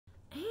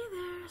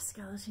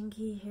Skeleton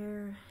Key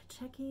here,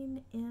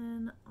 checking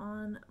in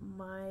on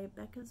my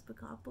Becca's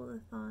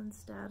Becca-a-thon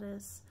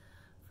status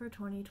for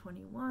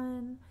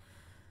 2021.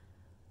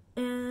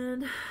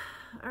 And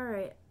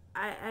alright,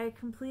 I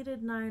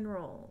completed 9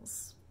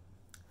 rolls,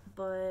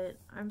 but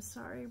I'm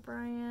sorry,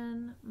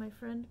 Brian, my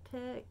friend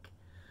Pick,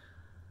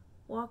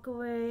 walk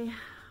away.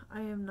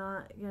 I am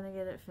not gonna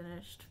get it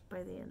finished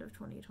by the end of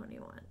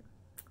 2021.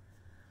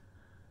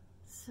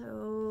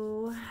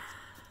 So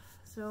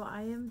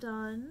I am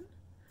done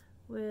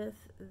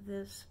with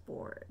this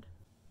board.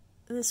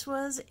 This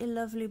was a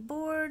lovely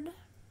board,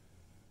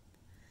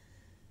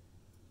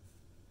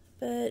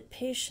 but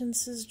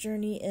Patience's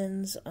journey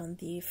ends on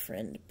the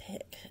friend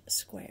pick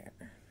square.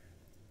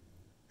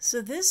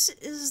 So this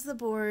is the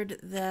board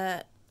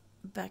that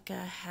Becca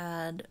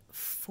had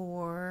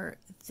for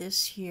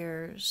this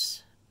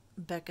year's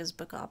Becca's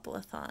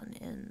Becca-a-thon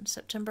in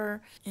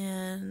September.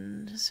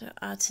 And so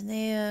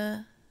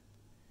Atenea,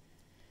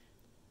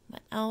 my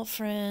owl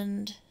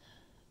friend,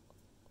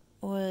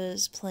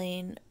 was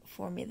playing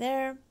for me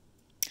there.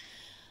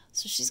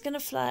 So she's gonna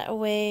fly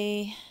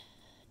away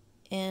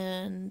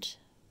and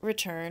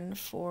return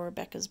for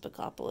Becca's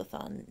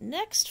Becca-a-thon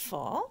next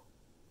fall.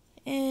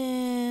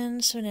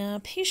 And so now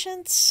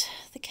Patience,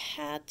 the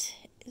cat,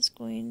 is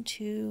going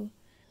to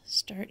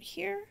start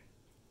here.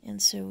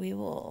 And so we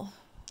will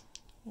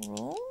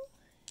roll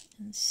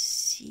and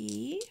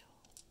see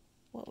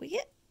what we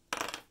get.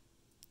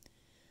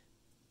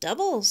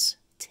 Doubles,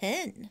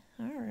 10.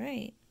 All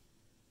right.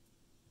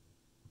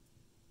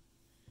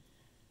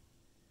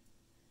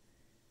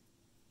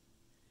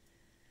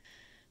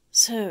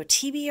 So,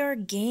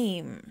 TBR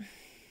game.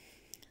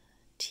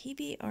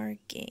 TBR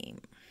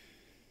game.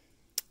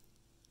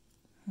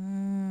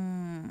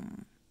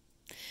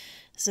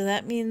 So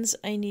that means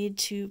I need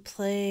to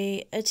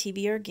play a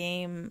TBR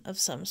game of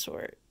some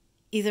sort.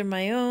 Either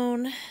my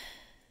own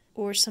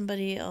or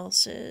somebody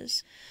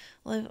else's.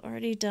 Well, I've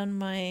already done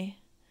my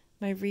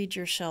read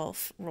your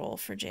shelf roll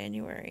for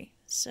January.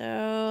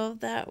 So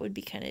that would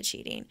be kind of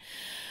cheating.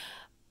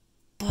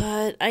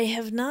 But I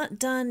have not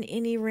done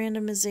any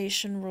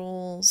randomization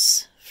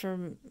rolls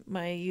from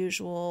my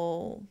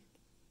usual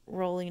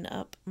rolling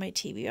up my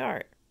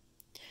TBR.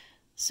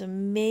 So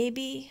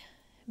maybe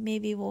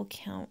we'll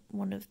count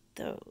one of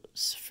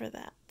those for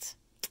that.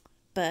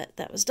 But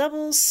that was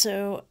doubles,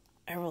 so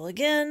I roll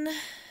again.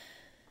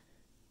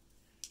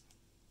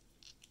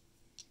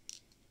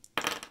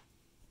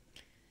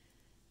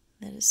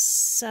 That is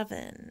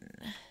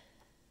 7.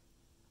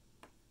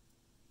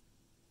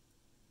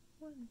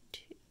 1,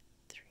 2.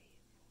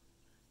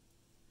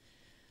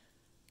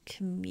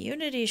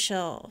 Community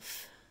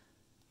shelf.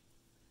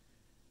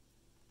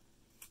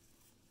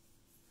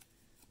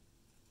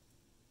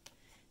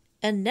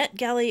 A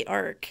NetGalley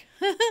arc.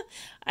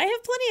 I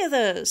have plenty of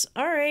those.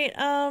 All right.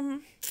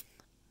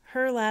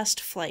 Her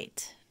Last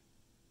Flight.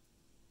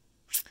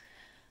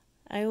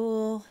 I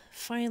will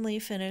finally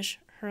finish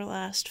Her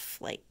Last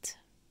Flight.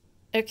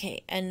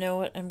 Okay, I know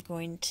what I'm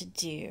going to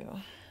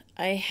do.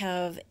 I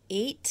have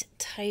 8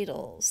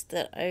 titles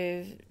that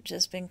I've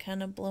just been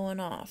kind of blowing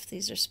off.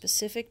 These are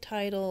specific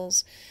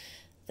titles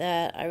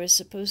that I was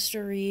supposed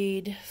to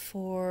read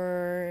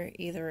for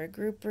either a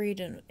group read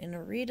in a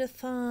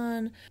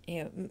readathon,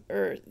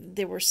 or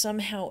they were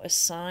somehow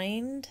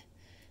assigned,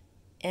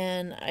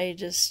 and I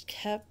just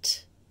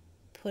kept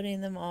putting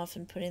them off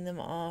and putting them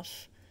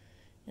off,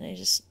 and I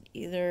just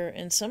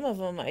and some of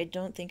them I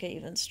don't think I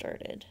even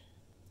started.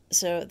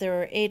 So there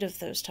were 8 of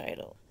those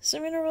titles. So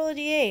I'm going to roll a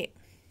d8.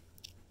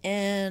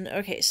 And,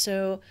 okay,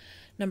 so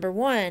number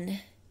 1,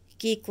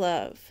 Geek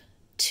Love.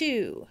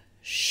 2,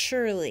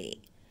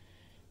 Shirley.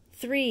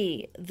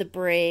 3, The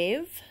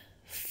Brave.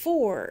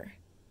 4,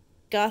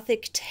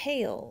 Gothic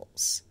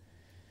Tales.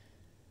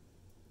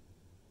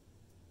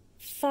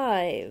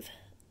 5,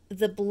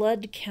 The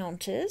Blood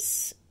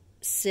Countess.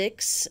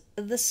 6,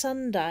 The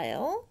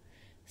Sundial.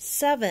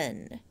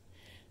 7,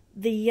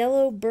 The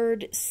Yellow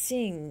Bird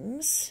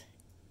Sings.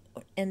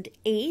 And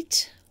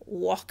 8,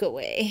 Walk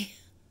Away.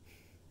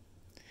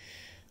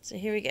 So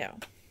here we go.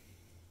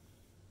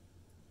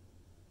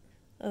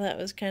 Well, that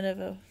was kind of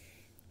a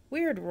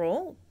weird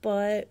roll,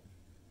 but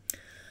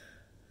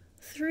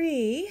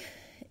 3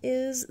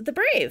 is The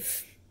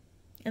Brave.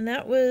 And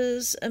that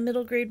was a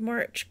middle grade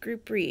March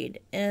group read.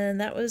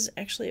 And that was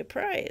actually a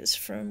prize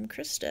from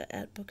Krista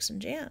at Books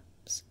and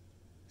Jams.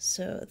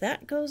 So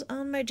that goes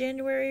on my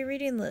January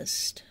reading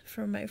list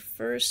for my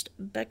first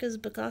Becca's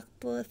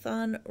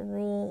Becca-a-thon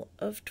roll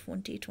of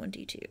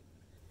 2022.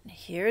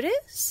 Here it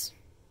is.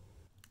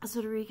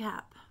 So to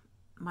recap,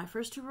 my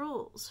first 2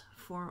 rolls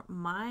for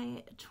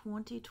my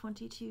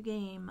 2022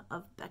 game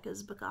of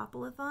Becca's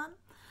Becca-a-thon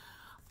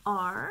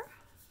are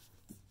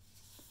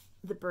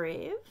The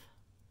Brave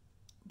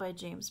by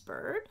James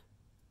Bird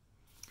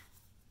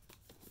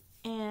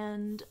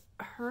and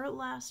Her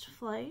Last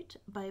Flight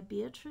by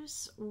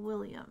Beatrice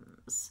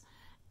Williams.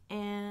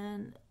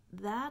 And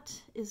that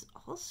is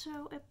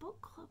also a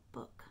book club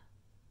book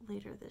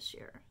later this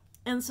year.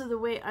 And so the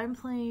way I'm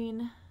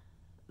playing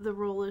the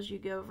roll as you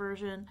go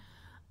version,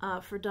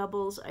 For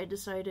doubles, I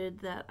decided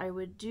that I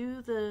would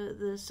do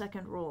the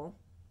second roll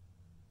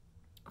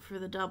for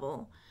the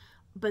double,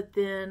 but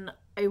then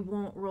I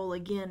won't roll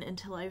again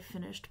until I've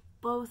finished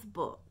both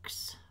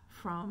books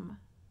from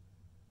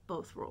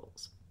both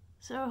rolls.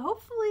 So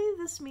hopefully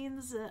this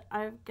means that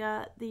I've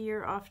got the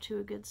year off to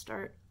a good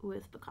start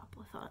with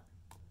Bookoplathon.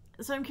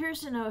 So I'm curious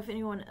to know if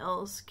anyone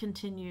else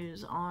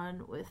continues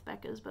on with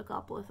Becca's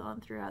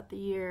Bookoplathon throughout the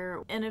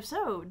year. And if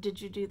so, did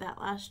you do that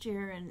last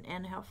year,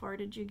 and how far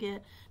did you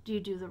get? Do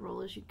you do the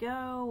roll as you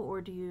go,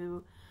 or do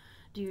you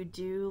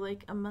do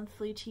like a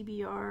monthly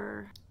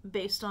TBR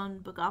based on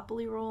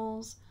Bookopoly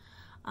rolls?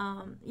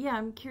 Yeah,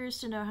 I'm curious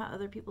to know how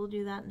other people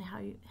do that and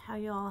how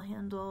you all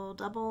handle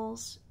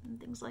doubles and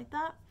things like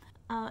that.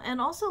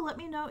 And also let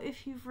me know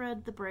if you've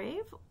read The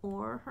Brave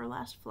or Her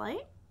Last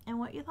Flight and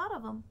what you thought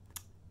of them.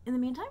 In the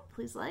meantime,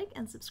 please like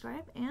and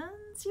subscribe, and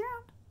see you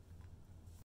around.